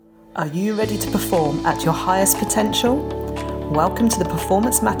Are you ready to perform at your highest potential? Welcome to the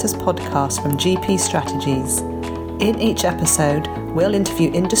Performance Matters podcast from GP Strategies. In each episode, we'll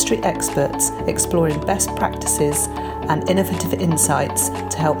interview industry experts exploring best practices and innovative insights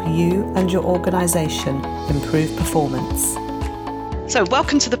to help you and your organisation improve performance. So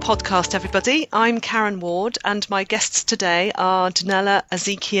welcome to the podcast, everybody. I'm Karen Ward, and my guests today are Donella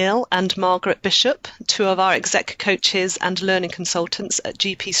Ezekiel and Margaret Bishop, two of our exec coaches and learning consultants at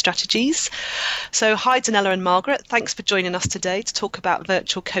GP Strategies. So hi, Donella and Margaret. Thanks for joining us today to talk about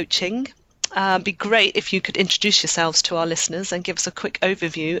virtual coaching. It'd be great if you could introduce yourselves to our listeners and give us a quick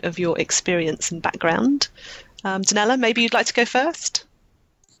overview of your experience and background. Donella, maybe you'd like to go first?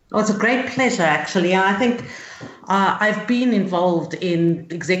 Well, it's a great pleasure, actually. I think I've been involved in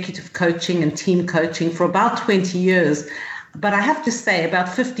executive coaching and team coaching for about 20 years. But I have to say, about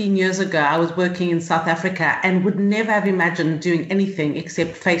 15 years ago, I was working in South Africa and would never have imagined doing anything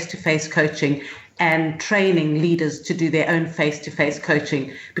except face-to-face coaching and training leaders to do their own face-to-face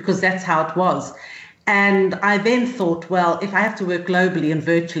coaching, because that's how it was. And I then thought, well, if I have to work globally and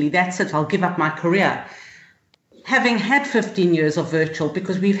virtually, that's it, I'll give up my career. Having had 15 years of virtual,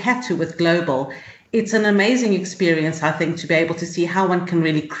 because we've had to with global, it's an amazing experience, I think, to be able to see how one can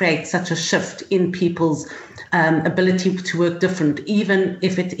really create such a shift in people's ability to work different, even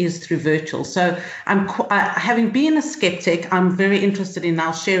if it is through virtual. So having been a skeptic, I'm very interested in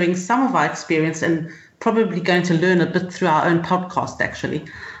now sharing some of our experience and probably going to learn a bit through our own podcast, actually.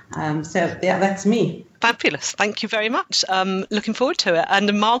 That's me. Fabulous. Thank you very much. Looking forward to it.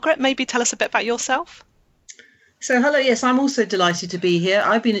 And Margaret, maybe tell us a bit about yourself. So hello, yes, I'm also delighted to be here.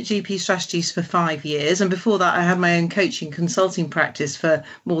 I've been at GP Strategies for 5 years, and before that I had my own coaching consulting practice for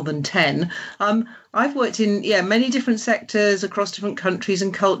more than 10. I've worked in many different sectors across different countries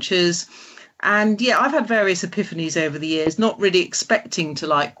and cultures, and I've had various epiphanies over the years, not really expecting to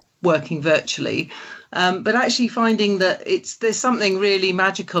like working virtually, but actually finding that there's something really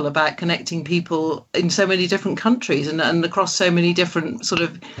magical about connecting people in so many different countries and across so many different sort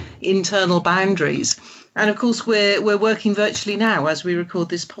of internal boundaries. And of course, we're working virtually now as we record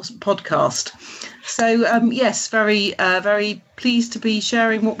this podcast. So yes, very pleased to be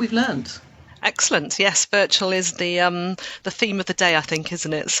sharing what we've learned. Excellent. Yes, virtual is the theme of the day, I think,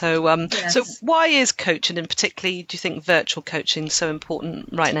 isn't it? So yes. So why is coaching, and particularly, do you think virtual coaching is so important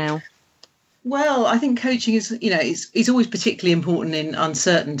right now? Well, I think coaching is, it's always particularly important in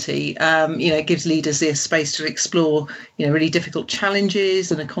uncertainty. It gives leaders the space to explore, really difficult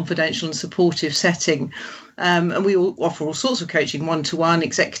challenges in a confidential and supportive setting. And we all offer all sorts of coaching, one-to-one,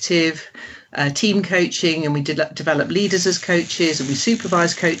 executive, team coaching, and we develop leaders as coaches, and we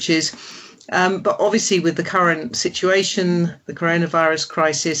supervise coaches. But obviously with the current situation, the coronavirus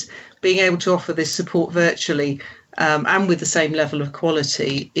crisis, being able to offer this support virtually and with the same level of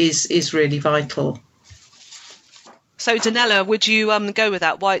quality is really vital. So, Donella, would you go with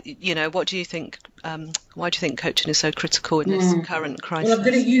that? Why, what do you think? Why do you think coaching is so critical in this current crisis? Well, I'm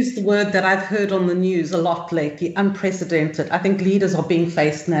going to use the word that I've heard on the news a lot lately: unprecedented. I think leaders are being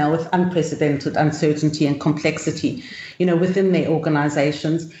faced now with unprecedented uncertainty and complexity, within their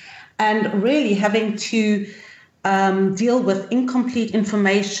organizations, and really having to deal with incomplete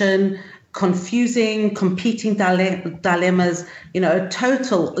information, confusing, competing dilemmas, a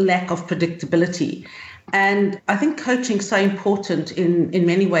total lack of predictability. And I think coaching is so important in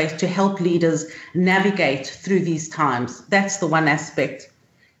many ways to help leaders navigate through these times. That's the one aspect.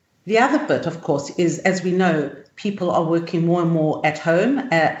 The other bit, of course, is, as we know, people are working more and more at home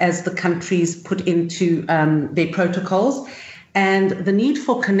as the countries put into their protocols. And the need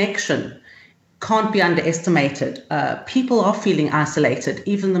for connection can't be underestimated. People are feeling isolated.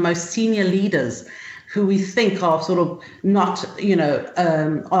 Even the most senior leaders who we think are sort of not,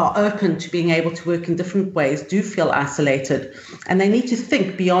 are open to being able to work in different ways do feel isolated. And they need to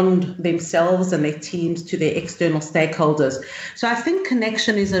think beyond themselves and their teams to their external stakeholders. So I think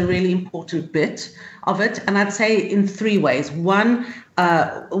connection is a really important bit of it. And I'd say in three ways. One,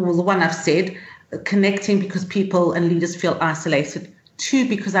 the one I've said, connecting because people and leaders feel isolated. Two,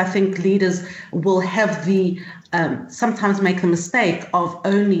 because I think leaders will have sometimes make the mistake of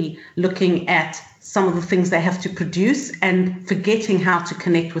only looking at some of the things they have to produce and forgetting how to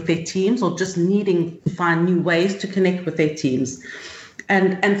connect with their teams, or just needing to find new ways to connect with their teams.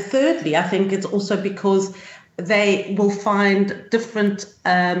 And thirdly, I think it's also because they will find different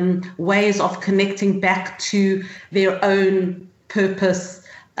ways of connecting back to their own purpose,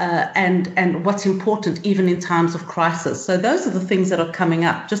 and what's important even in times of crisis. So those are the things that are coming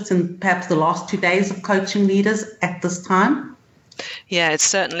up just in perhaps the last 2 days of coaching leaders at this time. Yeah, it's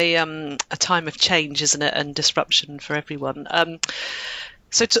certainly a time of change, isn't it, and disruption for everyone.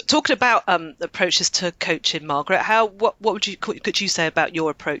 So talking about approaches to coaching, Margaret, what could you say about your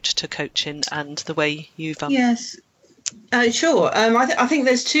approach to coaching and the way you've Yes, sure. I think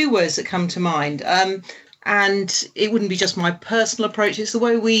there's two words that come to mind, and it wouldn't be just my personal approach. It's the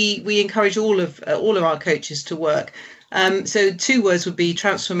way we encourage all of our coaches to work. So two words would be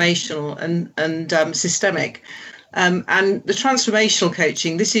transformational and systemic. And the transformational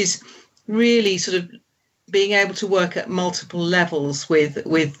coaching, this is really sort of being able to work at multiple levels with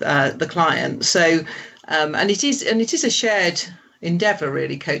the client. So and it is a shared endeavor,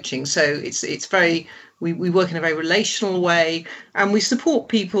 really, coaching. So it's very, we work in a very relational way, and we support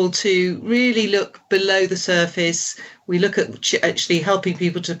people to really look below the surface. We look at actually helping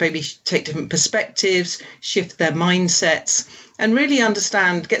people to maybe take different perspectives, shift their mindsets, and really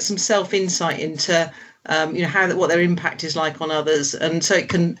understand, get some self-insight into what their impact is like on others, and so they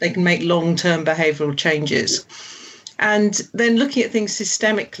can make long-term behavioural changes. And then looking at things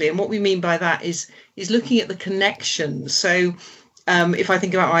systemically, and what we mean by that is looking at the connections. So if I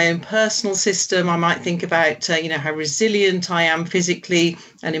think about my own personal system, I might think about how resilient I am physically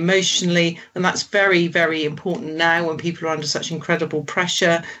and emotionally, and that's very, very important now when people are under such incredible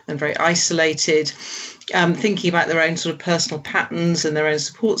pressure and very isolated. Thinking about their own sort of personal patterns and their own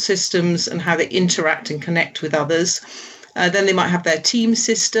support systems and how they interact and connect with others. Then they might have their team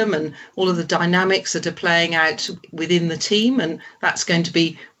system and all of the dynamics that are playing out within the team, and that's going to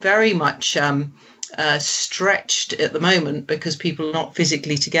be very much stretched at the moment because people are not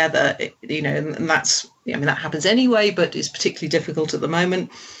physically together, and that's, that happens anyway, but it's particularly difficult at the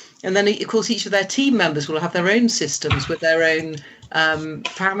moment. And then, of course, each of their team members will have their own systems with their own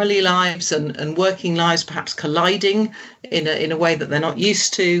family lives and working lives perhaps colliding in a way that they're not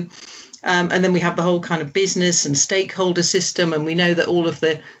used to. And then we have the whole kind of business and stakeholder system. And we know that all of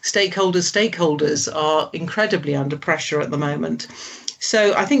the stakeholders are incredibly under pressure at the moment.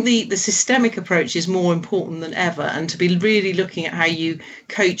 So I think the systemic approach is more important than ever, and to be really looking at how you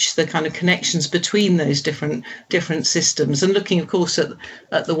coach the kind of connections between those different systems, and looking, of course,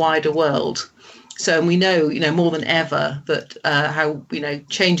 at the wider world. So we know, more than ever that how,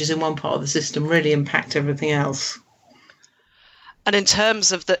 changes in one part of the system really impact everything else. And in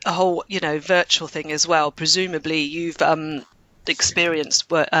terms of the whole, virtual thing as well, presumably you've experienced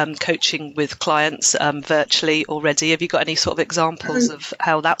coaching with clients virtually already. Have you got any sort of examples of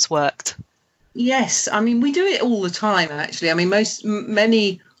how that's worked? Yes, I mean, we do it all the time, actually. I mean,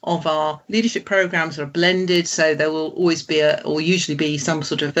 many of our leadership programs are blended, so there will always be usually be some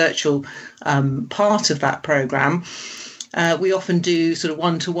sort of virtual part of that program. We often do sort of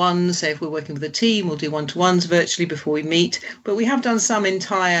one-to-ones. So if we're working with a team, we'll do one-to-ones virtually before we meet. But we have done some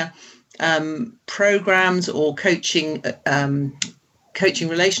entire programs or coaching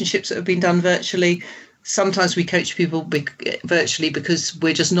relationships that have been done virtually. Sometimes we coach people virtually because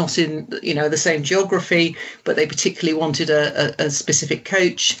we're just not in, the same geography, but they particularly wanted a specific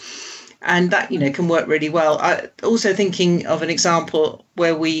coach. And that, can work really well. I also thinking of an example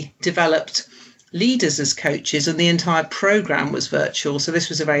where we developed leaders as coaches and the entire program was virtual. So this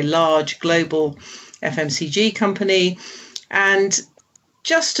was a very large global FMCG company. And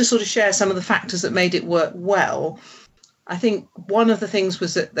just to sort of share some of the factors that made it work well, I think one of the things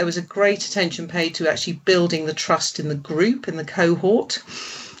was that there was a great attention paid to actually building the trust in the group, in the cohort,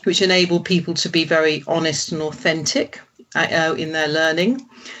 which enabled people to be very honest and authentic in their learning.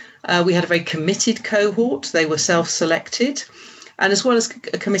 We had a very committed cohort. They were self-selected. And as well as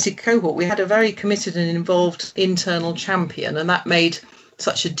a committed cohort, we had a very committed and involved internal champion. And that made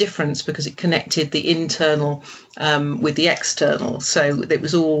such a difference because it connected the internal with the external. So it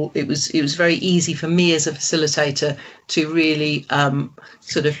was very easy for me as a facilitator to really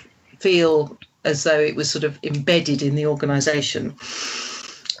sort of feel as though it was sort of embedded in the organisation.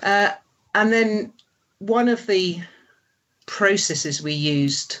 And then one of the processes we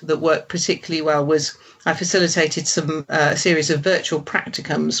used that worked particularly well was I facilitated some series of virtual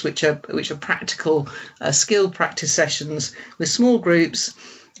practicums, which are practical skill practice sessions with small groups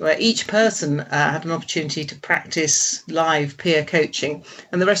where each person had an opportunity to practice live peer coaching,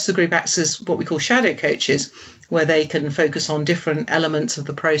 and the rest of the group acts as what we call shadow coaches, where they can focus on different elements of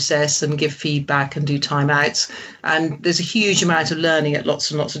the process and give feedback and do timeouts. And there's a huge amount of learning at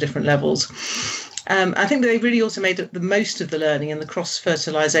lots and lots of different levels. I think they really also made the most of the learning and the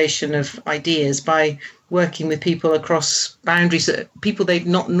cross-fertilization of ideas by working with people across boundaries, people they'd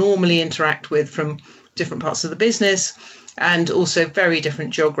not normally interact with from different parts of the business and also very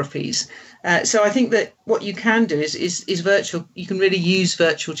different geographies. So I think that what you can do is virtual. You can really use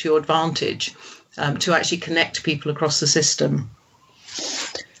virtual to your advantage to actually connect people across the system.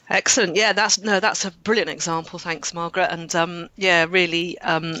 Excellent. Yeah, that's a brilliant example. Thanks, Margaret. And really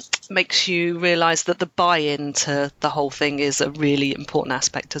makes you realise that the buy-in to the whole thing is a really important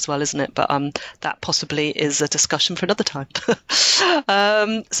aspect as well, isn't it? But that possibly is a discussion for another time.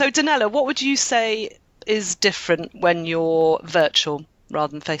 So, Donella, what would you say is different when you're virtual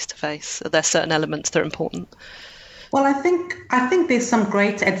rather than face-to-face? Are there certain elements that are important? Well, I think there's some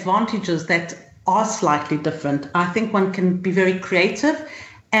great advantages that are slightly different. I think one can be very creative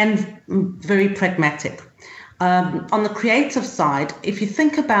and very pragmatic. On the creative side, if you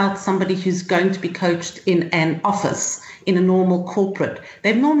think about somebody who's going to be coached in an office, in a normal corporate,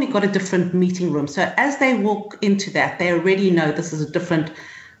 they've normally got a different meeting room. So as they walk into that, they already know this is a different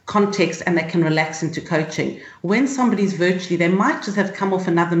context and they can relax into coaching. When somebody's virtually, they might just have come off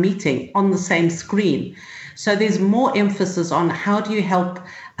another meeting on the same screen. So there's more emphasis on how do you help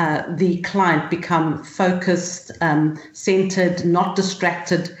the client become focused, centered, not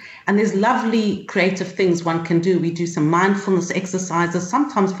distracted. And there's lovely creative things one can do. We do some mindfulness exercises,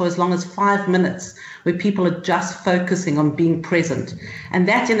 sometimes for as long as 5 minutes, where people are just focusing on being present. And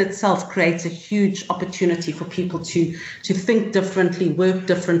that in itself creates a huge opportunity for people to think differently, work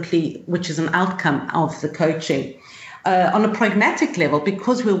differently, which is an outcome of the coaching. On a pragmatic level,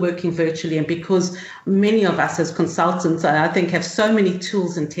 because we're working virtually and because many of us as consultants, I think, have so many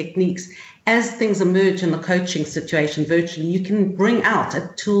tools and techniques, as things emerge in the coaching situation virtually, you can bring out a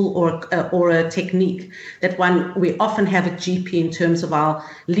tool or a technique that we often have at GP in terms of our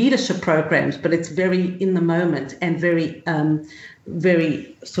leadership programs, but it's very in the moment and very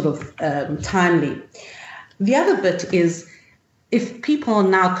sort of timely. The other bit is, if people are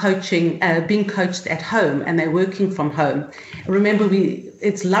now being coached at home and they're working from home, remember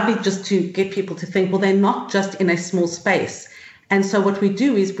it's lovely just to get people to think, well, they're not just in a small space. And so what we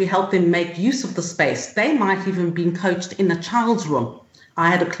do is we help them make use of the space. They might even be coached in a child's room. I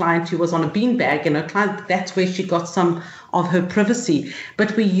had a client who was on a beanbag, and that's where she got some of her privacy.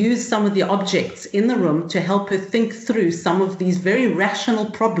 But we use some of the objects in the room to help her think through some of these very rational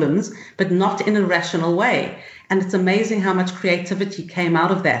problems, but not in a rational way. And it's amazing how much creativity came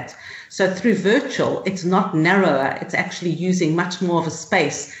out of that. So through virtual, it's not narrower. It's actually using much more of a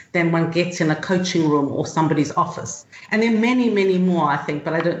space than one gets in a coaching room or somebody's office. And there are many, many more, I think,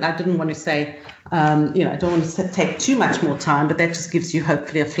 but I didn't want to say, I don't want to take too much more time, but that just gives you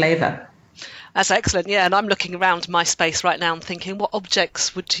hopefully a flavour. That's excellent, yeah. And I'm looking around my space right now and thinking, what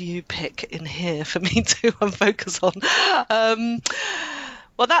objects would you pick in here for me to focus on?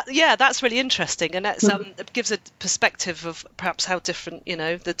 Well, that's really interesting, and that's it gives a perspective of perhaps how different,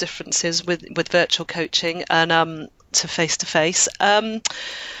 the differences with virtual coaching and to face-to-face.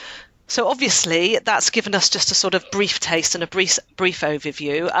 So obviously that's given us just a sort of brief taste and a brief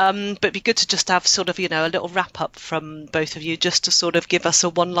overview, but it'd be good to just have sort of, a little wrap up from both of you, just to sort of give us a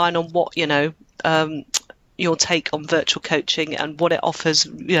one line on what, your take on virtual coaching and what it offers,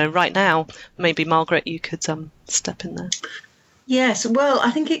 right now. Maybe Margaret, you could step in there. Yes, well, I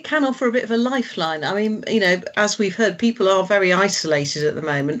think it can offer a bit of a lifeline. I mean, as we've heard, people are very isolated at the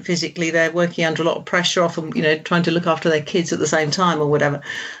moment. Physically, they're working under a lot of pressure, often, trying to look after their kids at the same time or whatever.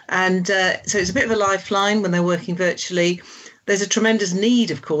 And so it's a bit of a lifeline when they're working virtually. There's a tremendous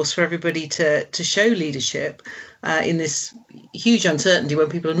need, of course, for everybody to show leadership in this huge uncertainty when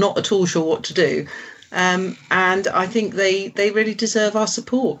people are not at all sure what to do. And I think they really deserve our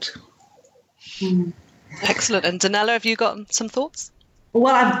support. Mm. Excellent. And Donella, have you got some thoughts?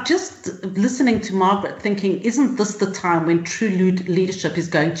 Well, I'm just listening to Margaret thinking, isn't this the time when true leadership is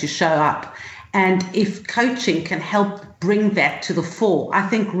going to show up? And if coaching can help bring that to the fore, I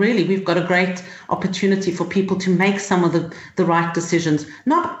think really we've got a great opportunity for people to make some of the right decisions.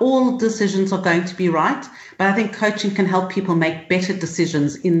 Not all decisions are going to be right, but I think coaching can help people make better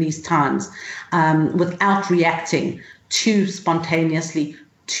decisions in these times without reacting too spontaneously,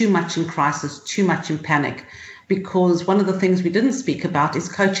 too much in crisis, too much in panic. Because one of the things we didn't speak about is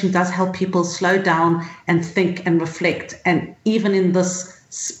coaching does help people slow down and think and reflect. And even in this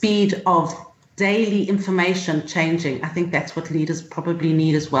speed of daily information changing, I think that's what leaders probably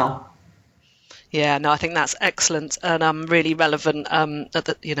need as well. Yeah, no, I think that's excellent and really relevant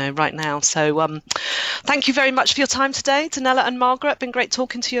right now. So thank you very much for your time today, Donella and Margaret. Been great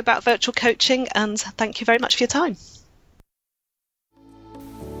talking to you about virtual coaching, and thank you very much for your time.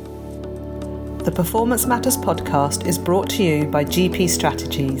 The Performance Matters podcast is brought to you by GP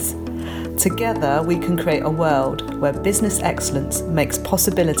Strategies. Together, we can create a world where business excellence makes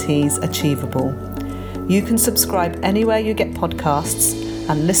possibilities achievable. You can subscribe anywhere you get podcasts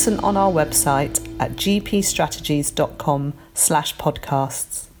and listen on our website at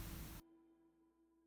gpstrategies.com/podcasts.